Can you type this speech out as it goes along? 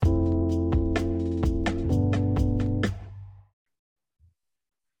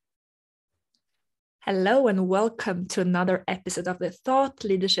Hello and welcome to another episode of the Thought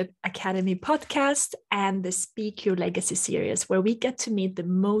Leadership Academy podcast and the Speak Your Legacy series, where we get to meet the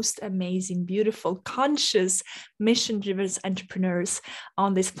most amazing, beautiful, conscious, mission-driven entrepreneurs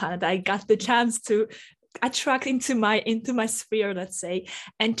on this planet. I got the chance to attract into my sphere, let's say.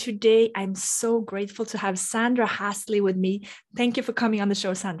 And today I'm so grateful to have Sandra Hasley with me. Thank you for coming on the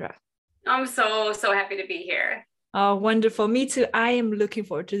show, Sandra. I'm so happy to be here. Oh, wonderful. Me too. I am looking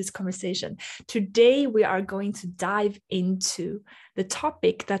forward to this conversation. Today, we are going to dive into the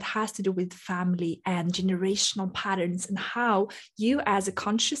topic that has to do with family and generational patterns and how you as a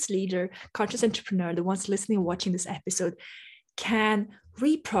conscious leader, conscious entrepreneur, the ones listening and watching this episode, can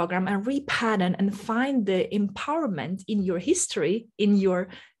reprogram and repattern and find the empowerment in your history, in your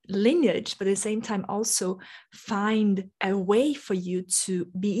lineage, but at the same time also find a way for you to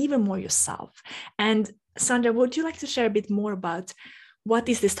be even more yourself. And Sandra, would you like to share a bit more about what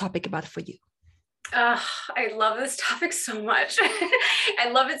is this topic about for you? I love this topic so much. I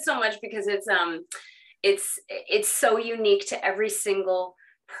love it so much because it's so unique to every single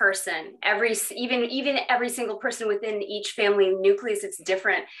person, even every single person within each family nucleus. It's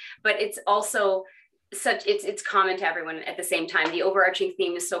different, but it's also it's common to everyone at the same time. The overarching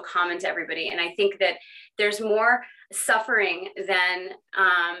theme is so common to everybody. And I think that there's more suffering than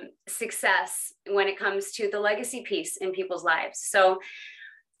success when it comes to the legacy piece in people's lives. So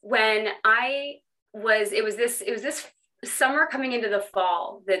when it was this summer coming into the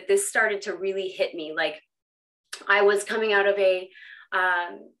fall that this started to really hit me. Like I was coming out of a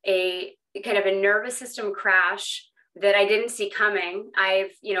kind of a nervous system crash that I didn't see coming.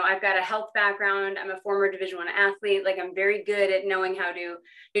 I've got a health background. I'm a former Division I athlete. Like I'm very good at knowing how to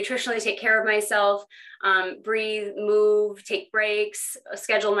nutritionally take care of myself, breathe, move, take breaks,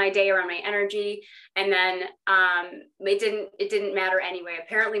 schedule my day around my energy. And then it didn't matter anyway.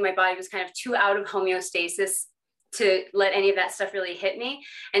 Apparently my body was kind of too out of homeostasis to let any of that stuff really hit me.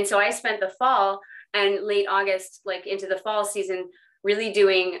 And so I spent the fall and late August, like into the fall season, really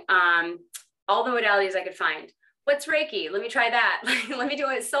doing all the modalities I could find. What's Reiki? Let me try that. Let me do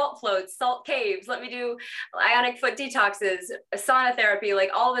salt floats, salt caves. Let me do ionic foot detoxes, sauna therapy,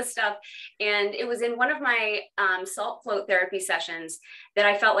 like all this stuff. And it was in one of my salt float therapy sessions that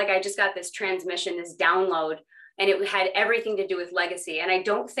I felt like I just got this transmission, this download, and it had everything to do with legacy. And I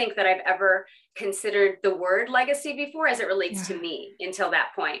don't think that I've ever considered the word legacy before as it relates to me until that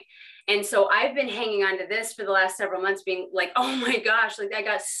point. And so I've been hanging on to this for the last several months being like, oh my gosh, like I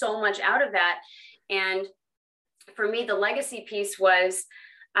got so much out of that. And for me, the legacy piece was,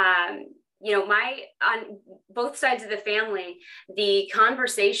 on both sides of the family, the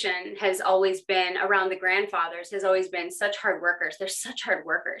conversation has always been around the grandfathers, has always been such hard workers. They're such hard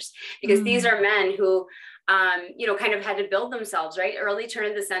workers because these are men who, kind of had to build themselves, right? Early turn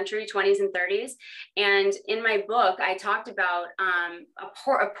of the century, 20s and 30s. And in my book, I talked about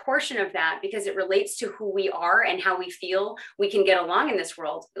a portion of that because it relates to who we are and how we feel we can get along in this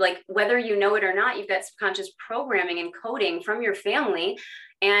world. Like whether you know it or not, you've got subconscious programming and coding from your family.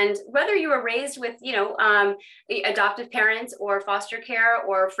 And whether you were raised with, adoptive parents or foster care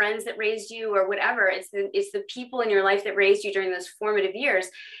or friends that raised you or whatever, it's the people in your life that raised you during those formative years.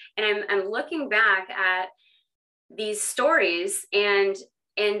 And I'm looking back at these stories and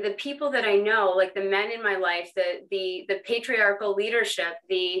the people that I know, like the men in my life, the patriarchal leadership,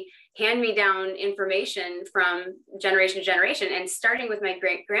 the hand-me-down information from generation to generation, and starting with my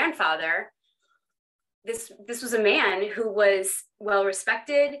great-grandfather. This was a man who was well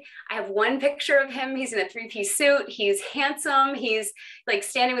respected. I have one picture of him. He's in a three-piece suit. He's handsome. He's like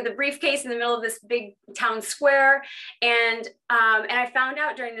standing with a briefcase in the middle of this big town square. And I found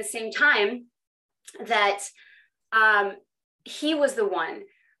out during the same time that he was the one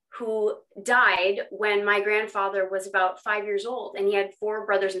who died when my grandfather was about 5 years old, and he had 4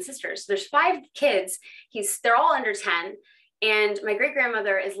 brothers and sisters. There's 5 kids. They're all under 10. And my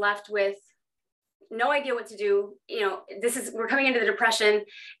great-grandmother is left with no idea what to do. We're coming into the Depression,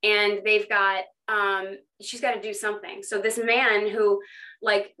 and they've got, she's got to do something. So this man who,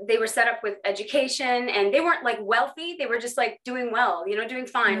 like, they were set up with education, and they weren't like wealthy. They were just like doing well, doing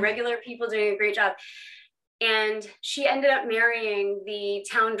fine, regular people doing a great job. And she ended up marrying the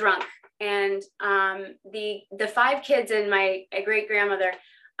town drunk. And the 5 kids and my great-grandmother,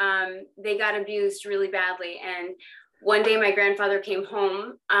 they got abused really badly. And one day my grandfather came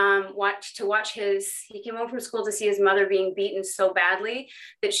home, he came home from school to see his mother being beaten so badly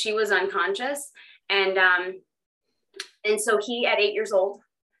that she was unconscious. And so he, at 8 years old,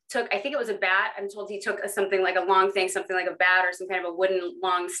 I think it was a bat. I'm told he took something like a long thing, something like a bat or some kind of a wooden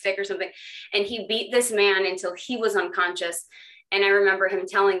long stick or something. And he beat this man until he was unconscious. And I remember him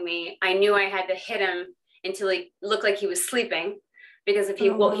telling me, I knew I had to hit him until he looked like he was sleeping, because if he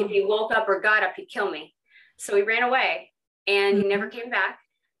woke up or got up, he'd kill me. So he ran away, and he never came back.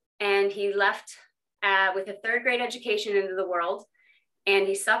 And he left with a third grade education into the world, and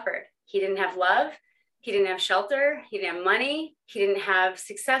he suffered. He didn't have love. He didn't have shelter. He didn't have money. He didn't have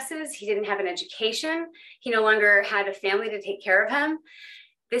successes. He didn't have an education. He no longer had a family to take care of him.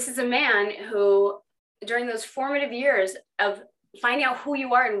 This is a man who, during those formative years of finding out who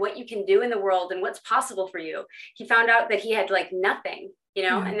you are and what you can do in the world and what's possible for you, he found out that he had like nothing, you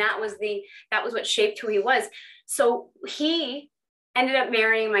know, and that was what shaped who he was. So he ended up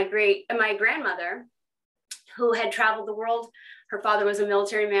marrying my grandmother, who had traveled the world. Her father was a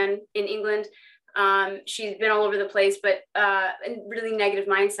military man in England. She's been all over the place, but a really negative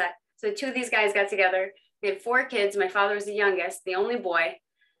mindset. So the two of these guys got together. They had 4 kids. My father was the youngest, the only boy.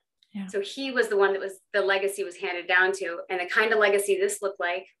 Yeah. So he was the one that the legacy was handed down to. And the kind of legacy this looked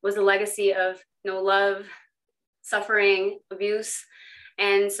like was a legacy of no love, suffering, abuse.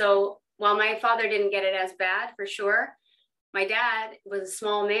 And so while my father didn't get it as bad, for sure, my dad was a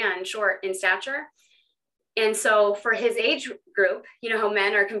small man, short in stature. And so for his age group, you know how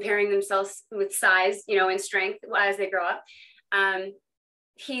men are comparing themselves with size, you know, and strength as they grow up.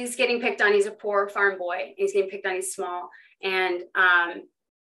 He's getting picked on. He's a poor farm boy. He's getting picked on. He's small. And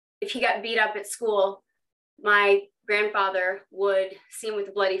if he got beat up at school, my grandfather would see him with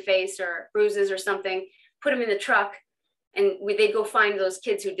a bloody face or bruises or something, put him in the truck, and they'd go find those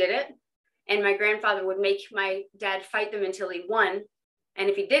kids who did it. And my grandfather would make my dad fight them until he won. And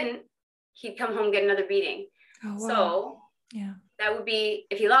if he didn't, he'd come home and get another beating. Oh, wow. So yeah, that would be,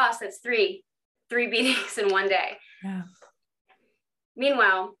 if he lost, that's three beatings in one day. Yeah.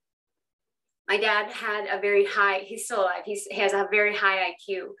 Meanwhile, my dad had a very high, he's still alive. He has a very high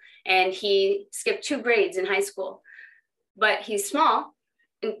IQ, and he skipped 2 grades in high school, but he's small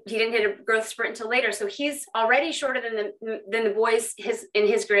and he didn't hit a growth spurt until later. So he's already shorter than the boys in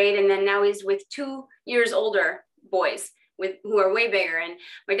his grade. And then now he's with 2 years older boys who are way bigger. And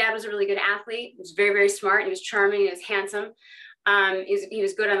my dad was a really good athlete. He was very, very smart. He was charming. He was handsome. He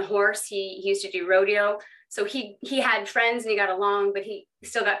was good on the horse. He used to do rodeo. So he had friends and he got along, but he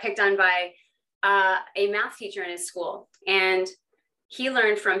still got picked on by a math teacher in his school. And he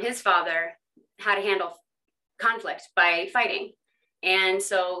learned from his father how to handle conflict by fighting. And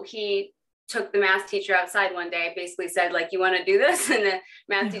so he took the math teacher outside one day, basically said, like, you want to do this? And the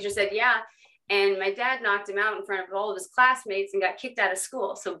math teacher said, yeah. And my dad knocked him out in front of all of his classmates and got kicked out of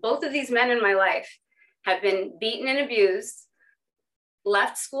school. So both of these men in my life have been beaten and abused,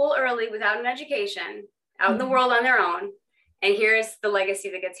 left school early without an education, out in the world on their own. And here's the legacy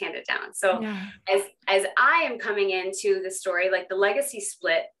that gets handed down. So as I am coming into the story, like the legacy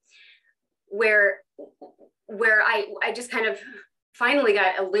split, where I just kind of finally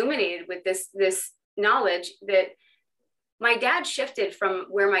got illuminated with this knowledge that my dad shifted from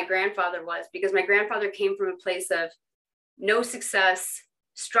where my grandfather was, because my grandfather came from a place of no success,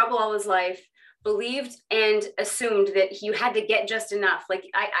 struggle all his life, believed and assumed that you had to get just enough. Like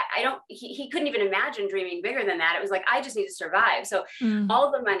he couldn't even imagine dreaming bigger than that. It was like, I just need to survive. So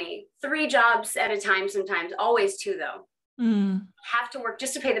all the money, 3 jobs at a time, sometimes always 2 though, have to work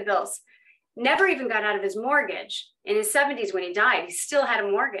just to pay the bills. Never even got out of his mortgage. In his 70s when he died, he still had a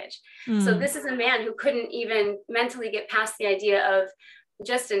mortgage. So this is a man who couldn't even mentally get past the idea of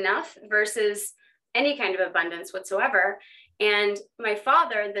just enough versus any kind of abundance whatsoever. And my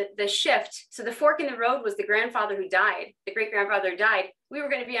father, the shift, so the fork in the road was the grandfather who died, the great grandfather who died. We were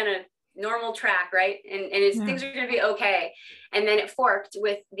going to be on a normal track, right? And things are going to be okay. And then it forked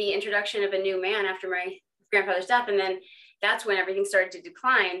with the introduction of a new man after my grandfather's death. And then that's when everything started to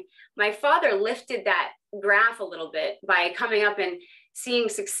decline. My father lifted that graph a little bit by coming up and seeing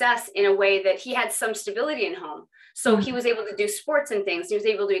success in a way that he had some stability in home. So he was able to do sports and things. He was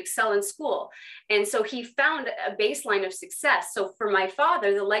able to excel in school. And so he found a baseline of success. So for my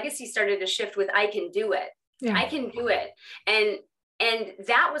father, the legacy started to shift with, I can do it. Yeah. I can do it. And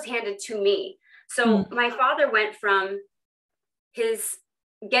that was handed to me. So my father went from his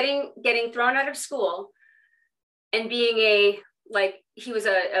getting thrown out of school and being he was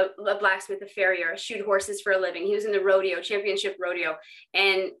a blacksmith, a farrier, shoot horses for a living. He was in the rodeo, championship rodeo.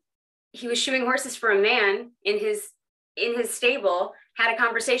 And he was shoeing horses for a man in his stable, had a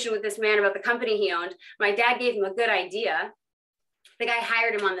conversation with this man about the company he owned. My dad gave him a good idea. The guy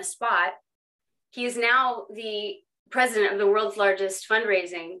hired him on the spot. He is now the president of the world's largest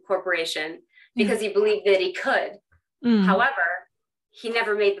fundraising corporation because he believed that he could. However, he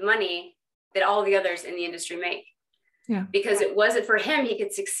never made the money that all the others in the industry make. Yeah. Because it wasn't for him, he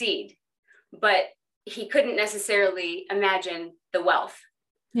could succeed. But he couldn't necessarily imagine the wealth.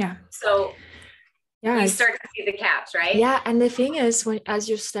 Yeah. So yeah, you start to see the caps, right? Yeah. And the thing is, when as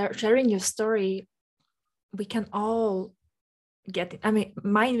you start sharing your story, we can all get it. I mean,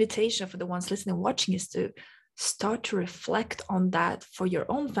 my invitation for the ones listening and watching is to start to reflect on that for your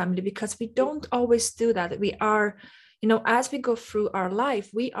own family, because we don't always do that. We are, as we go through our life,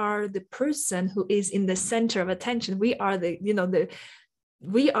 we are the person who is in the center of attention. We are the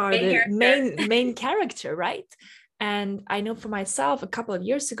main character, right? And I know for myself, a couple of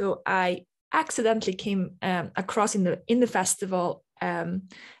years ago, I accidentally came across in the festival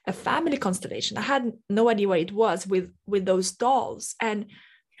a family constellation. I had no idea what it was with those dolls, and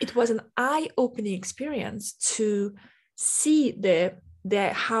it was an eye-opening experience to see the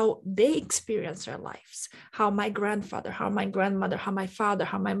how they experience their lives, how my grandfather, how my grandmother, how my father,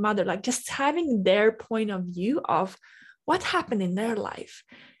 how my mother, like just having their point of view of what happened in their life.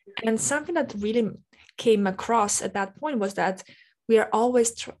 And something that really came across at that point was that we are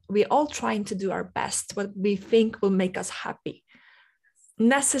always we all trying to do our best, what we think will make us happy.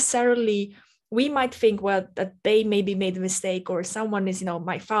 Necessarily, we might think, well, that they maybe made a mistake, or someone is,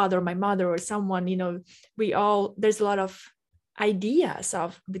 my father or my mother or someone, there's a lot of ideas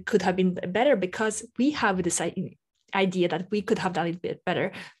of it could have been better, because we have this idea that we could have done it a bit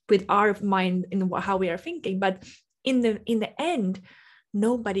better with our mind in how we are thinking. But in the end,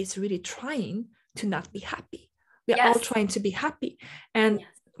 nobody's really trying to not be happy. We're all trying to be happy. And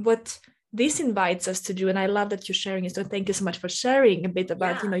what this invites us to do, and I love that you're sharing it, so thank you so much for sharing a bit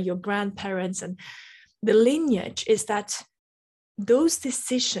about your grandparents and the lineage, is that those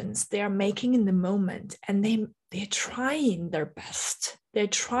decisions they are making in the moment, and they're trying their best. They're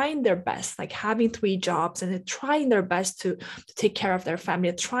trying their best, like having 3 jobs, and they're trying their best to take care of their family.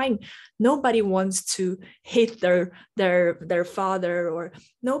 They're trying. Nobody wants to hate their father, or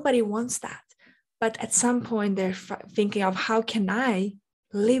nobody wants that. But at some point, they're thinking of, how can I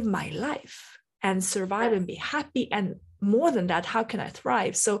live my life and survive and be happy? And more than that, how can I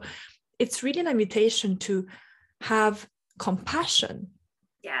thrive? So it's really an invitation to have compassion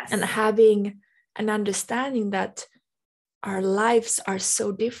and having an understanding that our lives are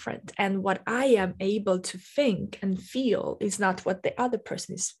so different, and what I am able to think and feel is not what the other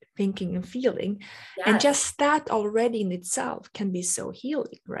person is thinking and feeling. And just that already in itself can be so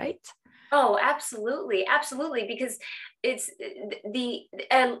healing, right? Oh, absolutely. Absolutely. Because it's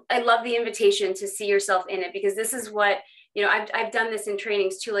I love the invitation to see yourself in it, because this is what, I've done this in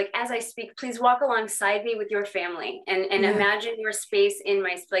trainings too. Like, as I speak, please walk alongside me with your family and imagine your space in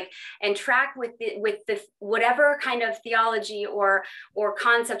my, and track with the whatever kind of theology or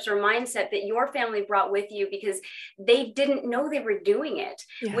concepts or mindset that your family brought with you, because they didn't know they were doing it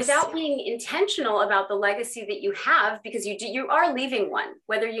without being intentional about the legacy that you have, because you are leaving one,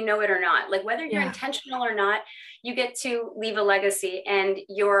 whether you know it or not. Like, whether you're intentional or not, you get to leave a legacy, and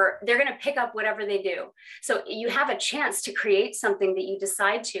they're going to pick up whatever they do. So you have a chance to create something that you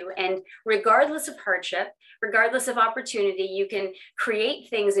decide to, and regardless of hardship, regardless of opportunity, you can create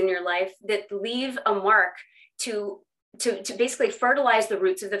things in your life that leave a mark to basically fertilize the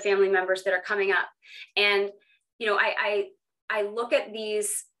roots of the family members that are coming up. And, I look at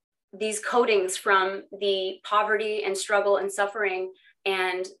these coatings from the poverty and struggle and suffering,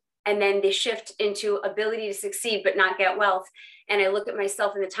 and then they shift into ability to succeed but not get wealth. And I look at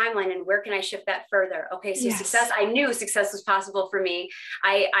myself in the timeline, and where can I shift that further? Okay, so success, I knew success was possible for me.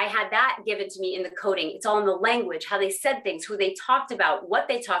 I had that given to me in the coding. It's all in the language, how they said things, who they talked about, what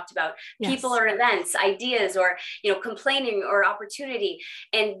they talked about, people or events, ideas, or complaining or opportunity.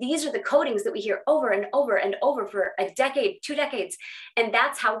 And these are the codings that we hear over and over and over for a decade, 2 decades. And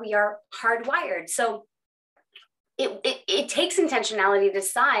that's how we are hardwired. So it takes intentionality to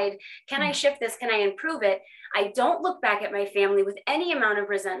decide, can I shift this? Can I improve it? I don't look back at my family with any amount of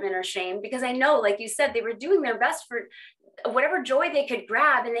resentment or shame, because I know, like you said, they were doing their best for whatever joy they could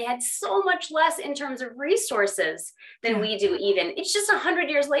grab. And they had so much less in terms of resources than we do even. It's just 100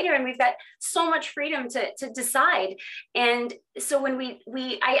 years later, and we've got so much freedom to decide. And so when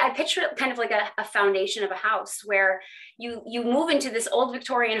I picture it kind of like a foundation of a house, where you move into this old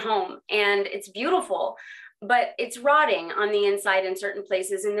Victorian home, and it's beautiful, but it's rotting on the inside in certain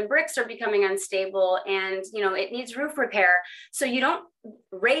places, and the bricks are becoming unstable, and it needs roof repair. So you don't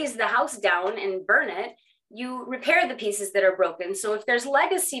raise the house down and burn it. You repair the pieces that are broken. So if there's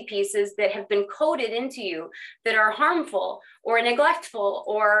legacy pieces that have been coded into you that are harmful or neglectful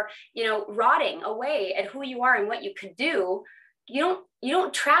or rotting away at who you are and what you could do, you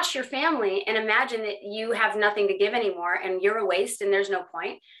don't trash your family and imagine that you have nothing to give anymore and you're a waste and there's no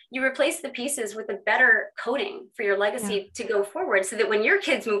point. You replace the pieces with a better coating for your legacy to go forward, so that when your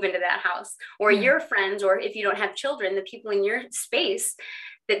kids move into that house, or your friends, or if you don't have children, the people in your space,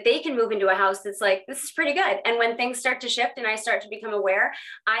 that they can move into a house that's like, this is pretty good. And when things start to shift and I start to become aware,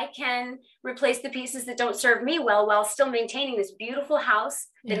 I can replace the pieces that don't serve me well, while still maintaining this beautiful house,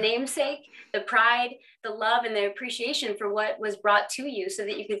 the namesake, the pride, the love, and the appreciation for what was brought to you, so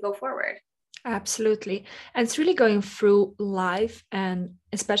that you could go forward. Absolutely. And it's really going through life, and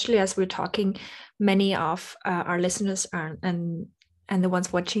especially as we're talking, many of our listeners and the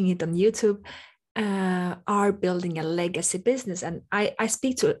ones watching it on YouTube are building a legacy business. And I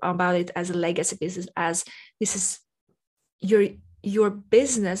speak about it as a legacy business, as this is your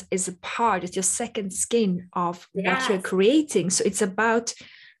business is a part, it's your second skin of what you're creating. So it's about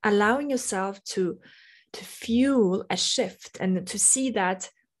allowing yourself to fuel a shift, and to see that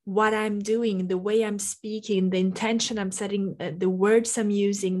what I'm doing, the way I'm speaking, the intention I'm setting, the words I'm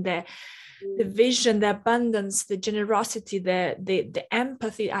using, the vision, the abundance, the generosity, the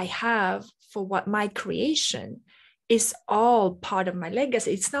empathy I have for what my creation is, all part of my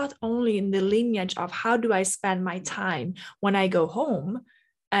legacy. It's not only in the lineage of how do I spend my time when I go home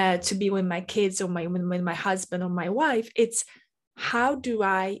to be with my kids, or with my husband or my wife. It's how do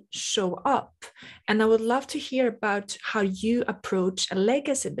I show up? And I would love to hear about how you approach a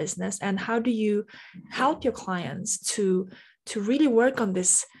legacy business, and how do you help your clients to really work on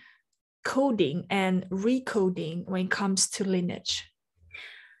this coding and recoding when it comes to lineage.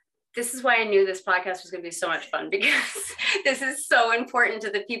 This is why I knew this podcast was going to be so much fun, because this is so important to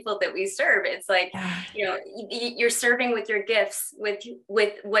the people that we serve. It's like, you know, you're serving with your gifts, with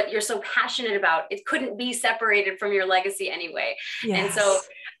what you're so passionate about. It couldn't be separated from your legacy anyway. Yes. And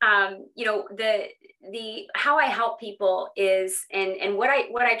so, you know, the how I help people is, and what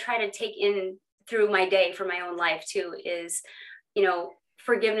I try to take in through my day for my own life too, is, you know,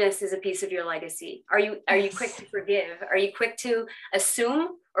 forgiveness is a piece of your legacy. Are you quick to forgive? Are you quick to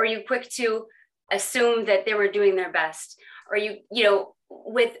assume? Or are you quick to assume that they were doing their best? Or you know,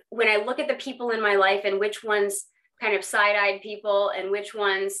 when I look at the people in my life, and which ones kind of side-eyed people, and which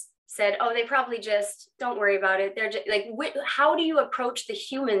ones said, oh, they probably just don't worry about it. They're just like, how do you approach the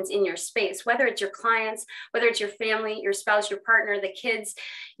humans in your space, whether it's your clients, whether it's your family, your spouse, your partner, the kids?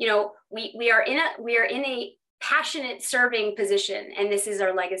 You know, we are in a passionate serving position, and this is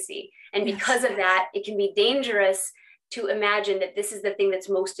our legacy. And because of that, it can be dangerous to imagine that this is the thing that's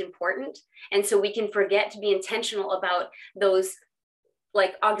most important. And so we can forget to be intentional about those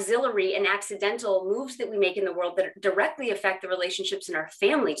like auxiliary and accidental moves that we make in the world that directly affect the relationships in our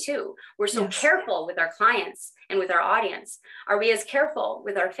family too. We're so careful with our clients and with our audience. Are we as careful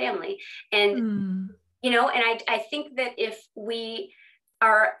with our family? And, you know, and I think that if we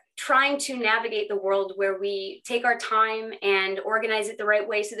are trying to navigate the world where we take our time and organize it the right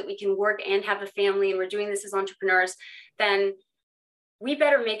way so that we can work and have a family, and we're doing this as entrepreneurs, then we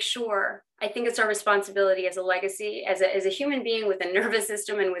better make sure, I think it's our responsibility as a legacy, as a human being with a nervous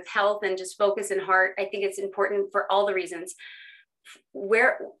system and with health and just focus and heart. I think it's important for all the reasons.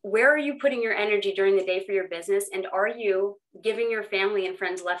 Where are you putting your energy during the day for your business? And are you giving your family and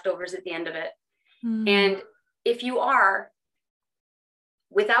friends leftovers at the end of it? And if you are,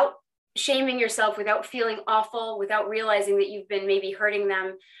 without shaming yourself, without feeling awful, without realizing that you've been maybe hurting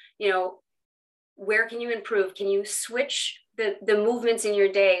them, you know, where can you improve? Can you switch the movements in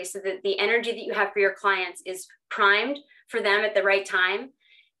your day so that the energy that you have for your clients is primed for them at the right time?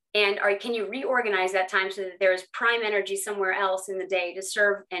 And can you reorganize that time so that there is prime energy somewhere else in the day to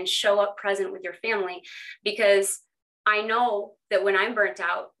serve and show up present with your family? Because I know that when I'm burnt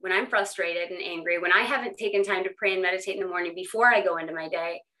out, when I'm frustrated and angry, when I haven't taken time to pray and meditate in the morning before I go into my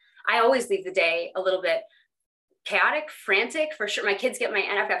day, I always leave the day a little bit chaotic, frantic, for sure. My kids and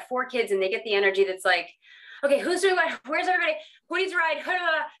I've got 4 kids, and they get the energy that's like, okay, who's doing what? Where's everybody? Who needs a ride?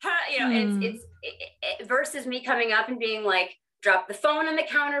 You know, it's versus me coming up and being like, drop the phone on the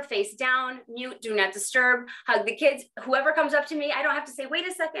counter, face down, mute, do not disturb, hug the kids. Whoever comes up to me, I don't have to say, wait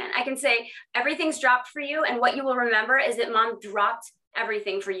a second. I can say, everything's dropped for you. And what you will remember is that mom dropped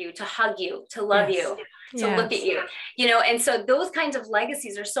everything for you, to hug you, to love you, to look at you, you know? And so those kinds of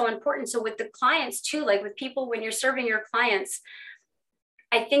legacies are so important. So with the clients too, like with people, when you're serving your clients,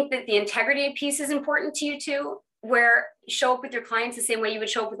 I think that the integrity piece is important to you too, where you show up with your clients the same way you would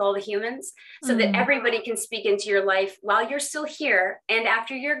show up with all the humans, so that everybody can speak into your life while you're still here and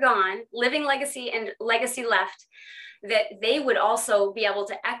after you're gone, living legacy and legacy left, that they would also be able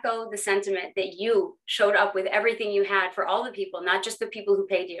to echo the sentiment that you showed up with everything you had for all the people, not just the people who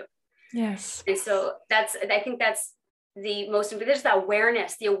paid you. Yes. And so I think that's the most important.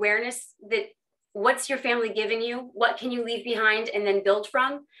 There's the awareness that what's your family giving you? What can you leave behind and then build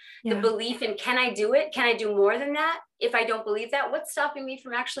from? The belief in, can I do it? Can I do more than that? If I don't believe that, what's stopping me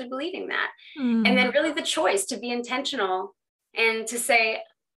from actually believing that? And then really the choice to be intentional and to say,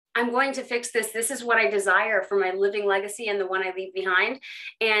 I'm going to fix this. This is what I desire for my living legacy and the one I leave behind.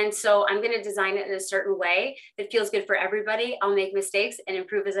 And so I'm going to design it in a certain way that feels good for everybody. I'll make mistakes and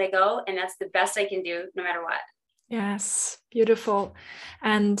improve as I go. And that's the best I can do no matter what. Yes, beautiful.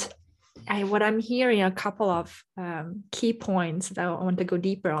 And what I'm hearing, a couple of key points that I want to go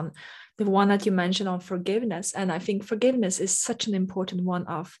deeper on. The one that you mentioned on forgiveness. And I think forgiveness is such an important one,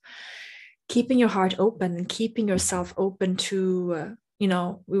 of keeping your heart open and keeping yourself open to,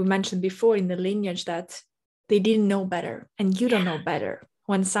 we mentioned before in the lineage that they didn't know better and you don't know better.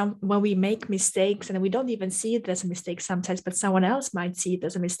 When we make mistakes and we don't even see it as a mistake sometimes, but someone else might see it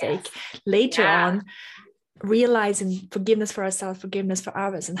as a mistake later on, realizing forgiveness for ourselves, forgiveness for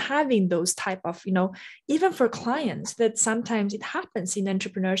others, and having those type of, even for clients, that sometimes it happens in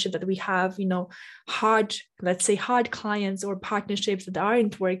entrepreneurship that we have, hard clients or partnerships that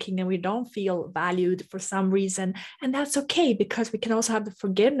aren't working and we don't feel valued for some reason. And that's okay, because we can also have the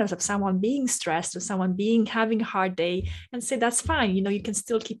forgiveness of someone being stressed or someone having a hard day, and say, that's fine. You can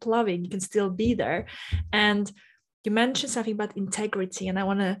still keep loving, you can still be there. And you mentioned something about integrity, and I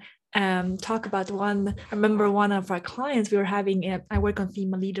want to talk about one. I remember one of our clients, we were having, I work on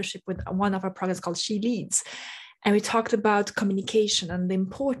female leadership with one of our programs called She Leads. And we talked about communication and the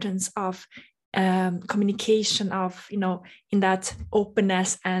importance of communication of, in that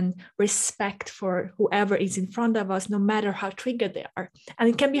openness and respect for whoever is in front of us, no matter how triggered they are. And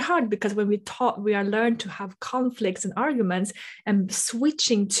it can be hard because when we are learned to have conflicts and arguments, and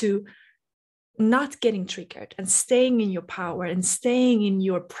switching to not getting triggered and staying in your power and staying in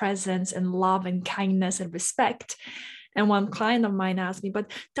your presence and love and kindness and respect. And one client of mine asked me, but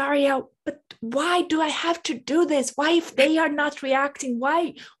Daria, but why do I have to do this? Why, if they are not reacting,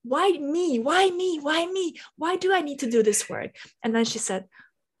 why me? Why me? Why me? Why do I need to do this work? And then she said,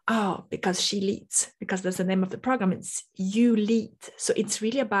 oh, because she leads, because that's the name of the program. It's You Lead. So it's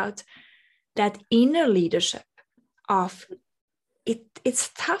really about that inner leadership of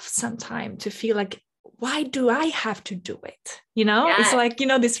it's tough sometimes to feel like, why do I have to do it? It's like,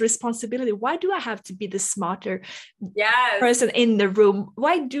 this responsibility. Why do I have to be the smarter person in the room?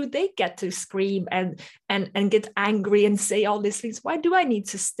 Why do they get to scream and get angry and say all these things? Why do I need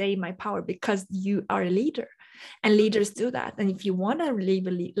to stay in my power? Because you are a leader, and leaders do that. And if you want to leave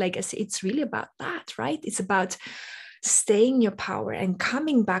a legacy, it's really about that, right? It's about staying in your power and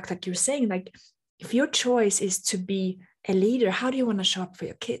coming back, like you're saying, like, if your choice is to be a leader, how do you want to show up for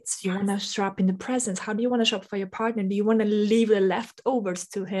your kids? Do you want to show up in the presence? How do you want to show up for your partner? Do you want to leave the leftovers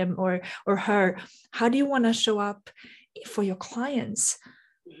to him or her? How do you want to show up for your clients?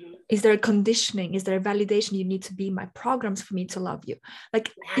 Is there a conditioning? Is there a validation? You need to be in my programs for me to love you.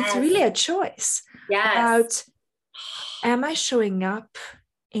 Like, it's really a choice about, am I showing up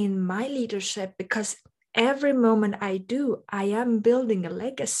in my leadership? Because every moment I do, I am building a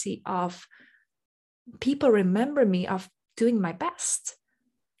legacy of people remember me of doing my best.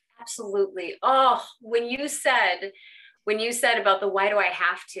 Absolutely. Oh, when you said about the why do I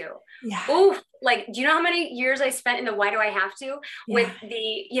have to? Oh, like, do you know how many years I spent in the why do I have to with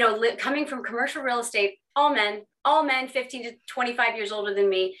the, coming from commercial real estate, all men, 15 to 25 years older than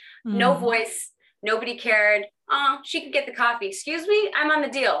me, no voice, nobody cared. Oh, she could get the coffee. Excuse me, I'm on the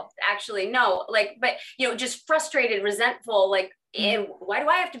deal. Actually, no, like, but just frustrated, resentful, like, and why do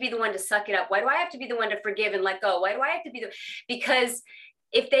I have to be the one to suck it up? Why do I have to be the one to forgive and let go? Why do I have to be because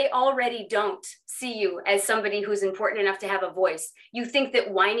if they already don't see you as somebody who's important enough to have a voice, you think that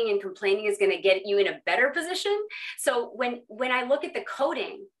whining and complaining is going to get you in a better position. So when I look at the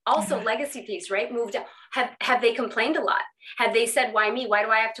coding, also legacy piece, right? Moved, have they complained a lot? Have they said, why me? Why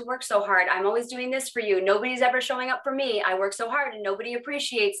do I have to work so hard? I'm always doing this for you. Nobody's ever showing up for me. I work so hard and nobody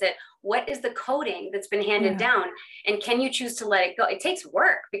appreciates it. What is the coding that's been handed down? And can you choose to let it go? It takes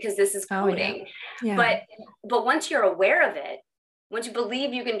work because this is coding. But once you're aware of it, once you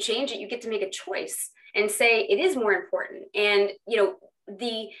believe you can change it, you get to make a choice and say it is more important. And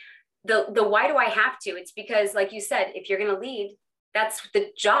the why do I have to? It's because, like you said, if you're going to lead, that's the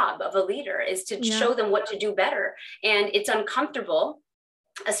job of a leader, is to show them what to do better. And it's uncomfortable,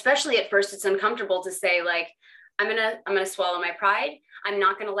 especially at first. It's uncomfortable to say, like, I'm gonna swallow my pride. I'm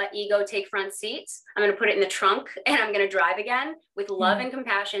not gonna let ego take front seats. I'm gonna put it in the trunk and I'm gonna drive again with love and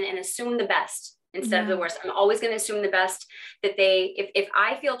compassion and assume the best instead of the worst. I'm always going to assume the best, that if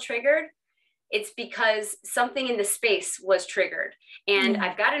I feel triggered, it's because something in the space was triggered. And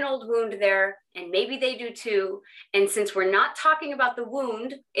I've got an old wound there, and maybe they do too. And since we're not talking about the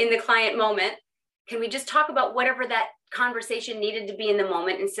wound in the client moment, can we just talk about whatever that conversation needed to be in the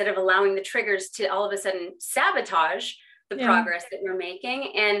moment, instead of allowing the triggers to all of a sudden sabotage the progress that we're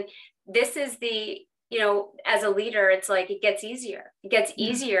making? And this is the, you know, as a leader, it's like, it gets easier. It gets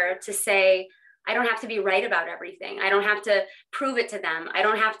easier to say, I don't have to be right about everything. I don't have to prove it to them. I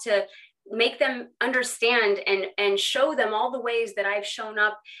don't have to make them understand and show them all the ways that I've shown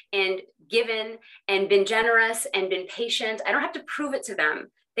up and given and been generous and been patient. I don't have to prove it to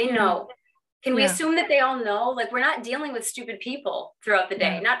them. They know. Can we assume that they all know? Like, we're not dealing with stupid people throughout the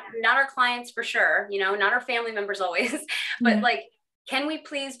day. Not our clients for sure, you know, not our family members always, but like, can we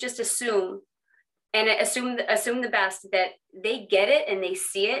please just assume the best, that they get it and they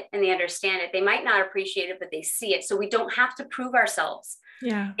see it and they understand it. They might not appreciate it, but they see it. So we don't have to prove ourselves.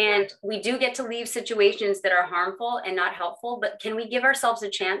 And we do get to leave situations that are harmful and not helpful, but can we give ourselves a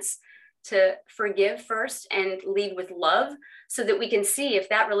chance to forgive first and lead with love, so that we can see if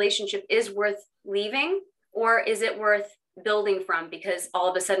that relationship is worth leaving, or is it worth building from? Because all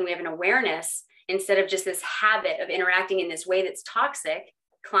of a sudden we have an awareness, instead of just this habit of interacting in this way that's toxic,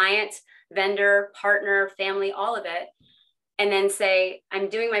 client, vendor, partner, family, all of it. And then say, I'm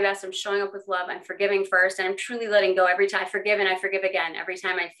doing my best. I'm showing up with love. I'm forgiving first. And I'm truly letting go every time. I forgive and I forgive again every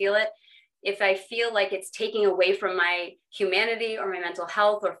time I feel it. If I feel like it's taking away from my humanity or my mental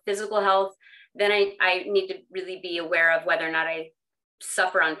health or physical health, then I need to really be aware of whether or not I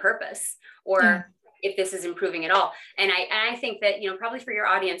suffer on purpose, or if this is improving at all. And I think that, you know, probably for your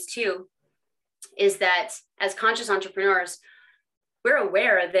audience too, is that as conscious entrepreneurs, we're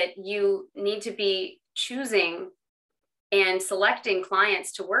aware that you need to be choosing and selecting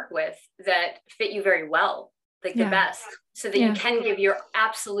clients to work with that fit you very well, like the best, so that you can give your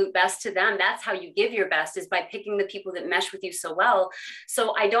absolute best to them. That's how you give your best, is by picking the people that mesh with you so well.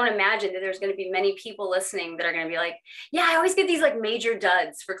 So I don't imagine that there's going to be many people listening that are going to be like, yeah, I always get these like major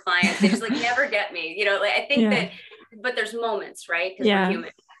duds for clients. They just like never get me, you know, like I think that, but there's moments, right? Because we're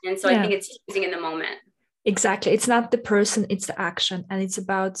human. And so I think it's choosing in the moment. Exactly. It's not the person, it's the action. And it's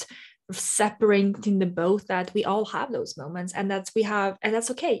about separating the both, that we all have those moments, and that's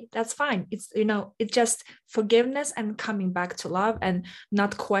okay. That's fine. It's, you know, it's just forgiveness and coming back to love, and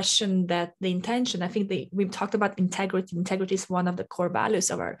not question that the intention. I think we've talked about integrity. Integrity is one of the core values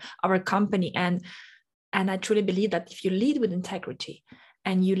of our company. And I truly believe that if you lead with integrity,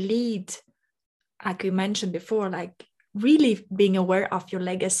 and you lead, like we mentioned before, like really being aware of your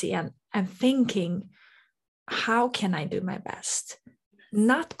legacy and thinking, how can I do my best?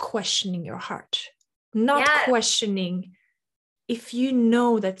 Not questioning your heart, not questioning, if you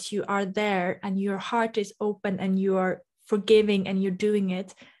know that you are there and your heart is open and you are forgiving and you're doing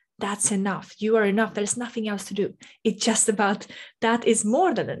it, that's enough. You are enough. There's nothing else to do. It's just about, that is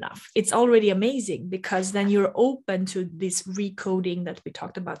more than enough. It's already amazing, because then you're open to this recoding that we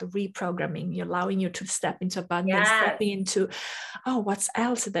talked about, the reprogramming. You're allowing you to step into abundance, stepping into, oh, what's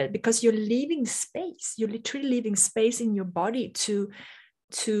else there? Because you're leaving space. You're literally leaving space in your body to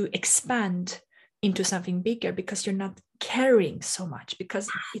expand into something bigger, because you're not carrying so much, because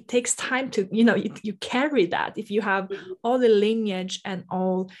it takes time to, you know, you carry that. If you have all the lineage and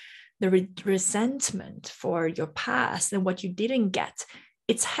all the resentment for your past and what you didn't get,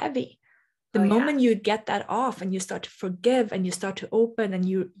 it's heavy. The moment you get that off and you start to forgive and you start to open, and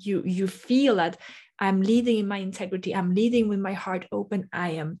you feel that I'm leading in my integrity, I'm leading with my heart open,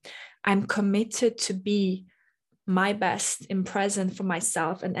 I'm committed to be my best in present for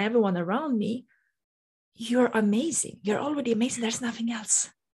myself and everyone around me, you're amazing. You're already amazing. There's nothing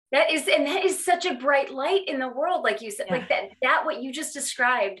else. That is such a bright light in the world. Like you said, like that what you just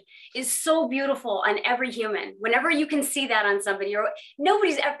described is so beautiful on every human. Whenever you can see that on somebody,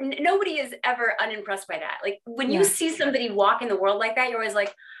 nobody is ever unimpressed by that. Like when you see somebody walk in the world like that, you're always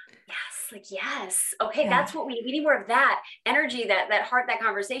like, yes. Okay. That's what we need, more of that energy, that heart, that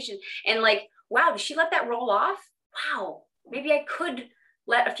conversation. And like, wow, did she let that roll off? Wow. Maybe I could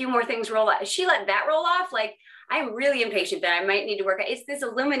let a few more things roll off. If she let that roll off, like, I'm really impatient that I might need to work. It's this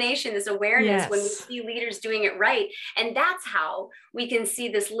illumination, this awareness when we see leaders doing it right. And that's how we can see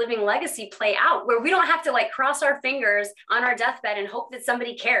this living legacy play out, where we don't have to like cross our fingers on our deathbed and hope that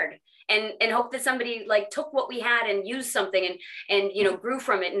somebody cared. And hope that somebody like took what we had and used something and you know, grew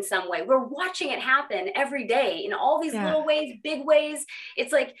from it in some way. We're watching it happen every day in all these little ways, big ways.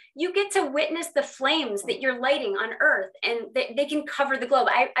 It's like you get to witness the flames that you're lighting on earth, and they can cover the globe.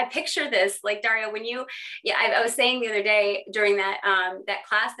 I picture this, like Dario, when you, I was saying the other day during that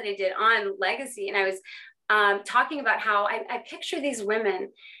class that I did on legacy, and I was talking about how I picture these women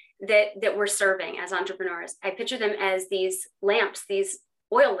that we're serving as entrepreneurs. I picture them as these lamps, these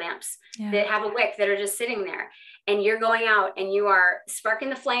oil lamps that have a wick that are just sitting there. And you're going out and you are sparking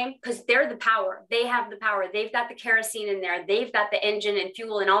the flame because they're the power. They have the power. They've got the kerosene in there. They've got the engine and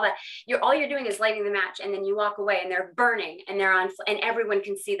fuel and all that. All you're doing is lighting the match, and then you walk away and they're burning and they're on, and everyone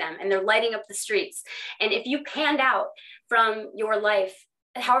can see them and they're lighting up the streets. And if you panned out from your life,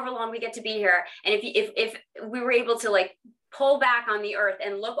 however long we get to be here, and if we were able to like pull back on the earth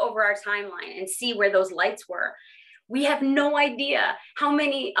and look over our timeline and see where those lights were, we have no idea how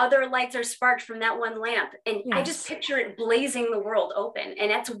many other lights are sparked from that one lamp. And I just picture it blazing the world open,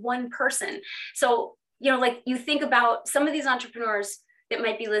 and that's one person. So, like you think about some of these entrepreneurs that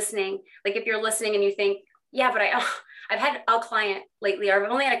might be listening, like if you're listening and you think, yeah, but I've had a client lately, or I've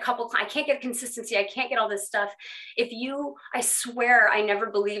only had a couple clients. I can't get consistency. I can't get all this stuff. I swear I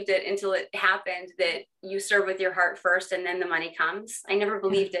never believed it until it happened, that you serve with your heart first and then the money comes. I never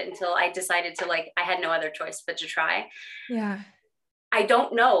believed it until I decided to, I had no other choice but to try. Yeah. I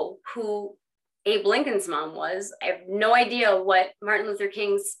don't know who Abe Lincoln's mom was. I have no idea what Martin Luther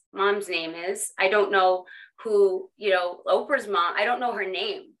King's mom's name is. I don't know who, Oprah's mom. I don't know her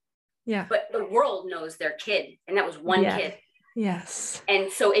name. Yeah. But the world knows their kid, and that was one kid. Yes.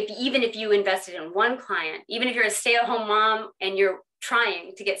 And so even if you invested in one client, even if you're a stay-at-home mom and you're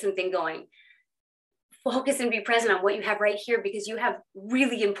trying to get something going, focus and be present on what you have right here, because you have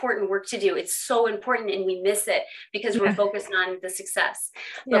really important work to do. It's so important, and we miss it because we're focused on the success.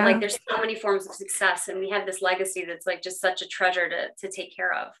 But there's so many forms of success, and we have this legacy that's just such a treasure to take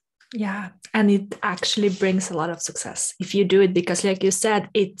care of. Yeah. And it actually brings a lot of success if you do it, because like you said,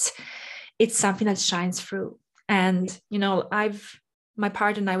 it's something that shines through. And, my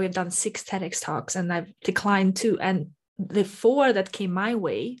partner and I, we've done 6 TEDx talks, and I've declined 2. And the 4 that came my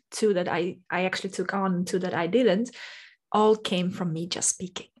way, 2 that I actually took on, 2 that I didn't, all came from me just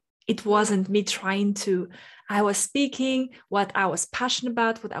speaking. It wasn't me I was speaking what I was passionate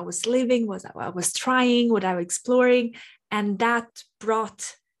about, what I was living, what I was trying, what I was exploring. And that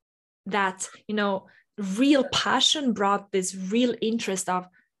brought that, real passion, brought this real interest of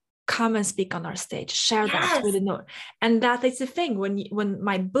come and speak on our stage, share that with the note. And that is the thing, when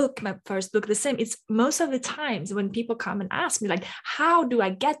my first book, the same, it's most of the times when people come and ask me, like, how do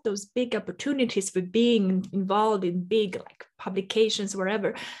I get those big opportunities for being involved in big publications,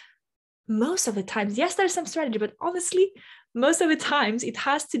 wherever? Most of the times, yes, there's some strategy, but honestly, most of the times it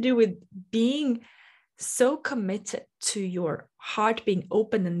has to do with being so committed to your heart being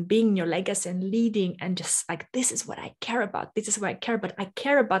open and being your legacy and leading, and just this is what I care about. This is what I care about. I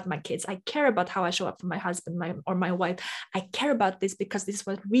care about my kids. I care about how I show up for my husband or my wife. I care about this because this is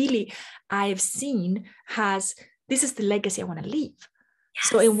what really I have seen this is the legacy I want to leave. Yes.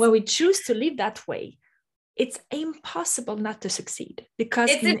 So when we choose to live that way, it's impossible not to succeed, because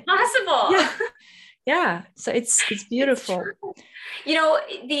it's impossible. Yeah. Yeah, so it's beautiful.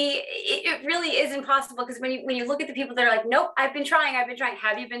 It really is impossible, because when you look at the people that are like, nope, I've been trying. Have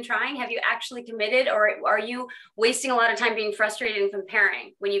you been trying? Have you actually committed, or are you wasting a lot of time being frustrated and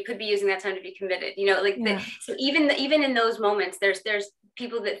comparing when you could be using that time to be committed? So even in those moments, there's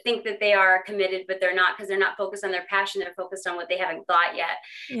people that think that they are committed, but they're not, because they're not focused on their passion. They're focused on what they haven't got yet.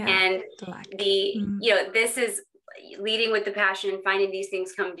 Yeah, and this is leading with the passion and finding these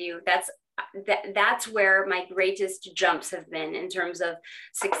things come to you. That's where my greatest jumps have been in terms of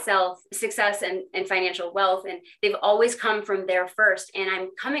success and financial wealth. And they've always come from there first. And I'm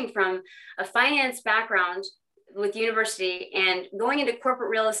coming from a finance background with university and going into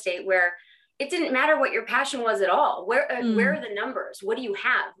corporate real estate, where it didn't matter what your passion was at all. Where are the numbers? What do you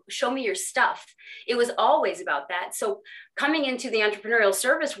have? Show me your stuff. It was always about that. So coming into the entrepreneurial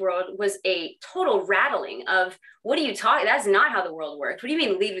service world was a total rattling of, what are you talking? That's not how the world works. What do you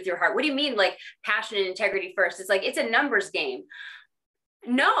mean lead with your heart? What do you mean passion and integrity first? It's a numbers game.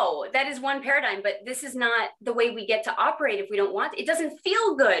 No, that is one paradigm, but this is not the way we get to operate if we don't want it. It doesn't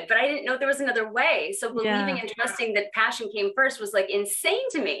feel good, but I didn't know there was another way. So believing and trusting that passion came first was insane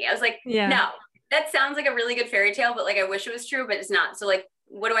to me. I was like, no, that sounds like a really good fairy tale, but I wish it was true, but it's not. So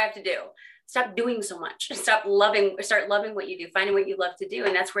what do I have to do? Stop doing so much. Start loving what you do, finding what you love to do.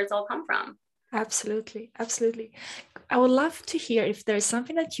 And that's where it's all come from. Absolutely. Absolutely. I would love to hear if there's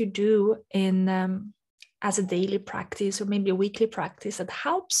something that you do in, as a daily practice or maybe a weekly practice that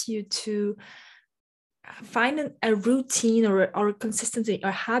helps you to find a routine or a consistency or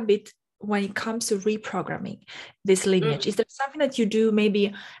habit when it comes to reprogramming this lineage. Is there something that you do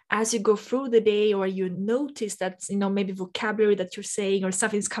maybe as you go through the day, or you notice that, maybe vocabulary that you're saying or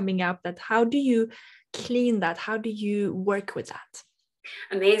something's coming up, that how do you clean that? How do you work with that?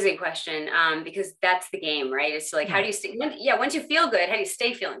 Amazing question. Because that's the game, right? It's like, how do you stay? Once you feel good, how do you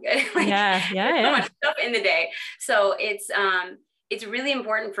stay feeling good? Like, there's so much stuff in the day. So it's really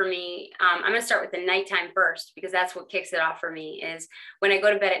important for me. I'm going to start with the nighttime first, because that's what kicks it off for me. Is when I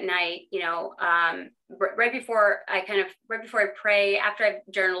go to bed at night, right before I pray, after I've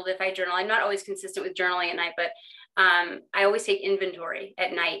journaled, if I journal, I'm not always consistent with journaling at night, but I always take inventory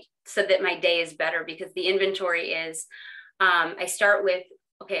at night so that my day is better, because the inventory is, I start with,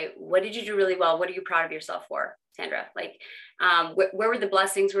 okay, what did you do really well? What are you proud of yourself for, Sandra? Like, where were the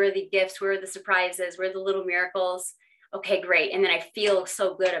blessings? Where are the gifts? Where are the surprises? Where are the little miracles? Okay, great. And then I feel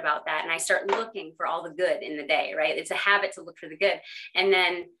so good about that. And I start looking for all the good in the day, right? It's a habit to look for the good. And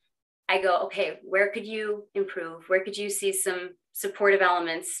then I go, okay, where could you improve? Where could you see some supportive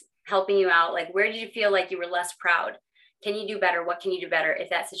elements helping you out? Like, where did you feel like you were less proud? Can you do better? What can you do better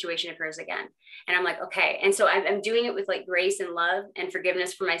if that situation occurs again? And I'm like, okay. And so I'm doing it with like grace and love and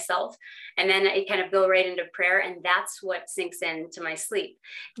forgiveness for myself. And then I kind of go right into prayer, and that's what sinks into my sleep.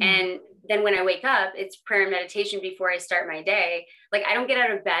 And then when I wake up, it's prayer and meditation before I start my day. Like, I don't get out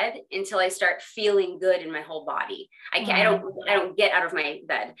of bed until I start feeling good in my whole body. I don't get out of my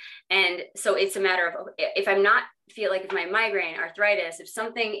bed. And so it's a matter of, if I'm not feel like, if my migraine, arthritis, if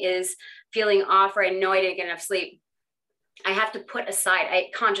something is feeling off, or I know I didn't get enough sleep, I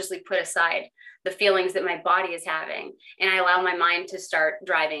consciously put aside the feelings that my body is having, and I allow my mind to start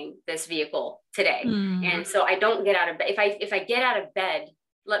driving this vehicle today. And so I don't get out of bed. If I get out of bed,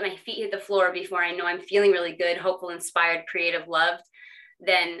 let my feet hit the floor before I know I'm feeling really good, hopeful, inspired, creative, loved,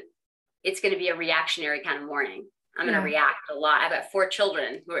 then it's going to be a reactionary kind of morning. I'm going to react a lot. I've got 4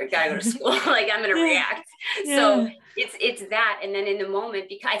 children who are got to go to school. Like, I'm going to react. So it's that. And then in the moment,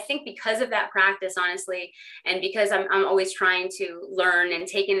 because of that practice, honestly, and because I'm always trying to learn and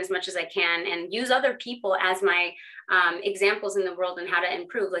take in as much as I can and use other people as my examples in the world and how to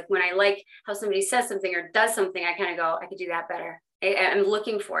improve. Like, when I like how somebody says something or does something, I kind of go, I could do that better. I'm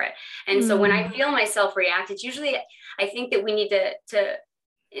looking for it. And so when I feel myself react, it's usually, I think that we need to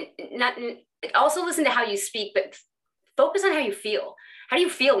not also listen to how you speak, but focus on how you feel. How do you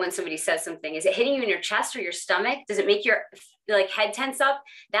feel when somebody says something? Is it hitting you in your chest or your stomach? Does it make your head tense up?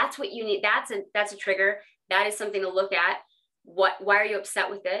 That's what you need. That's a trigger. That is something to look at. Why are you upset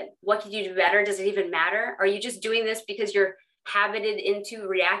with it? What could you do better? Does it even matter? Are you just doing this because you're habited into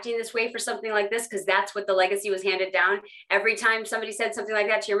reacting this way for something like this? Because that's what the legacy was handed down. Every time somebody said something like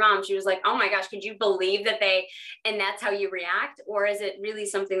that to your mom, she was like, oh my gosh, could you believe that and that's how you react? Or is it really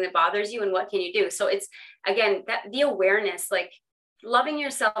something that bothers you, and what can you do? So it's, again, that the awareness, like loving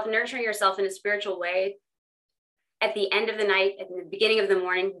yourself, nurturing yourself in a spiritual way at the end of the night, at the beginning of the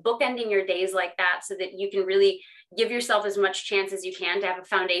morning, bookending your days like that, so that you can really give yourself as much chance as you can to have a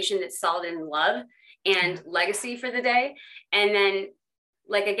foundation that's solid in love and legacy for the day. And then,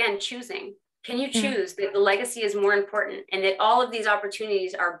 like, again, choosing. Can you choose that the legacy is more important, and that all of these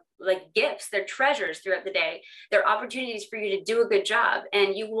opportunities are like gifts? They're treasures throughout the day. They're opportunities for you to do a good job,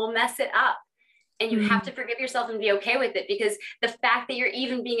 and you will mess it up. And you have to forgive yourself and be okay with it, because the fact that you're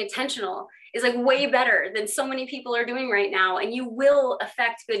even being intentional is like way better than so many people are doing right now. And you will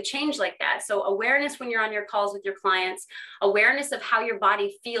affect good change like that. So awareness when you're on your calls with your clients, awareness of how your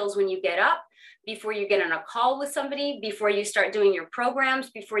body feels when you get up, before you get on a call with somebody, before you start doing your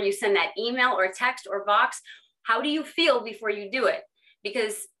programs, before you send that email or text or Vox. How do you feel before you do it?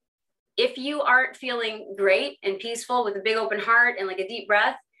 Because if you aren't feeling great and peaceful with a big open heart and like a deep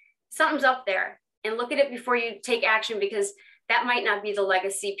breath, something's up there. And look at it before you take action, because that might not be the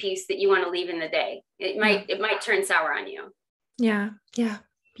legacy piece that you want to leave in the day. It might turn sour on you. Yeah.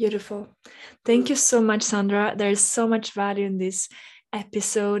 Beautiful. Thank you so much, Sandra. There's so much value in this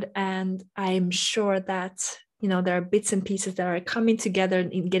episode, and I'm sure that there are bits and pieces that are coming together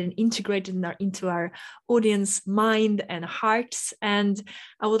and getting integrated into our audience mind and hearts. And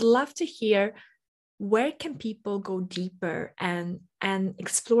I would love to hear, where can people go deeper and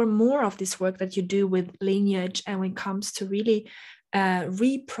explore more of this work that you do with Lineage, and when it comes to really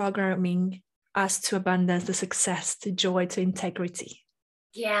reprogramming us to abundance, to success, to joy, to integrity?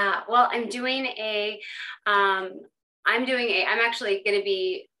 Yeah, well, I'm actually going to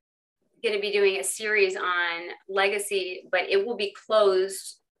be doing a series on legacy, but it will be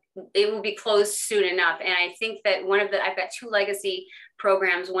closed soon enough. And I think that I've got 2 legacy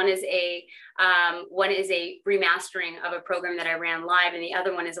programs. One is a remastering of a program that I ran live, and the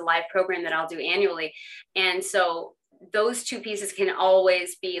other one is a live program that I'll do annually. And so those two pieces can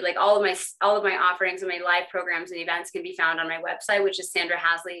always be like all of my offerings and my live programs and events can be found on my website, which is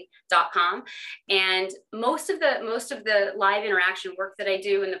sandrahasley.com. And most of the live interaction work that I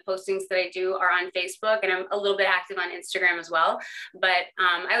do and the postings that I do are on Facebook, and I'm a little bit active on Instagram as well. But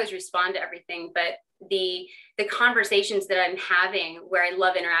I always respond to everything. But the conversations that I'm having where I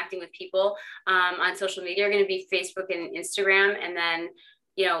love interacting with people on social media are going to be Facebook and Instagram. And then,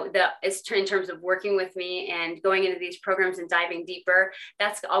 you know, in terms of working with me and going into these programs and diving deeper,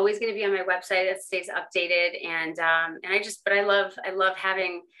 that's always going to be on my website. That stays updated. And I love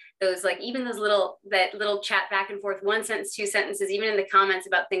having those, like, even that little chat back and forth, 1 sentence, 2 sentences, even in the comments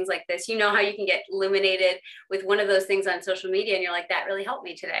about things like this. You know how you can get illuminated with one of those things on social media and you're like, that really helped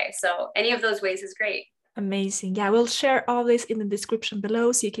me today. So any of those ways is great. Amazing. Yeah, we'll share all this in the description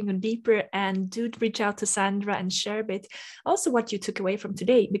below so you can go deeper, and do reach out to Sandra and share a bit also what you took away from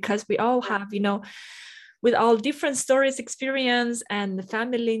today, because we all have, you know, with all different stories, experience, and the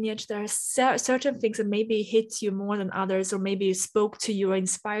family lineage, there are certain things that maybe hit you more than others, or maybe spoke to you or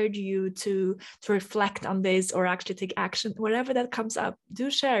inspired you to reflect on this or actually take action. Whatever that comes up,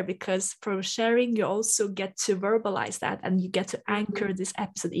 do share, because from sharing, you also get to verbalize that and you get to anchor this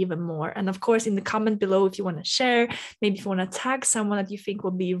episode even more. And of course, in the comment below, if you want to share, maybe if you want to tag someone that you think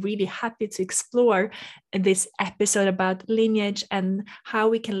will be really happy to explore this episode about lineage and how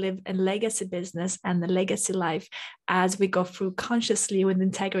we can live a legacy business and the legacy life as we go through consciously with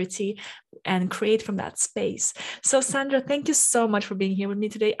integrity and create from that space. So Sandra, thank you so much for being here with me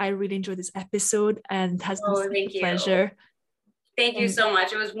today. I really enjoyed this episode and it has been a pleasure. Thank you so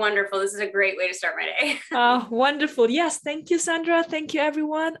much. It was wonderful. This is a great way to start my day. Oh, wonderful. Yes. Thank you, Sandra. Thank you,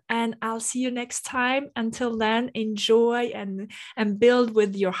 everyone. And I'll see you next time. Until then, enjoy and build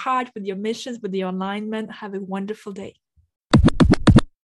with your heart, with your missions, with your alignment. Have a wonderful day.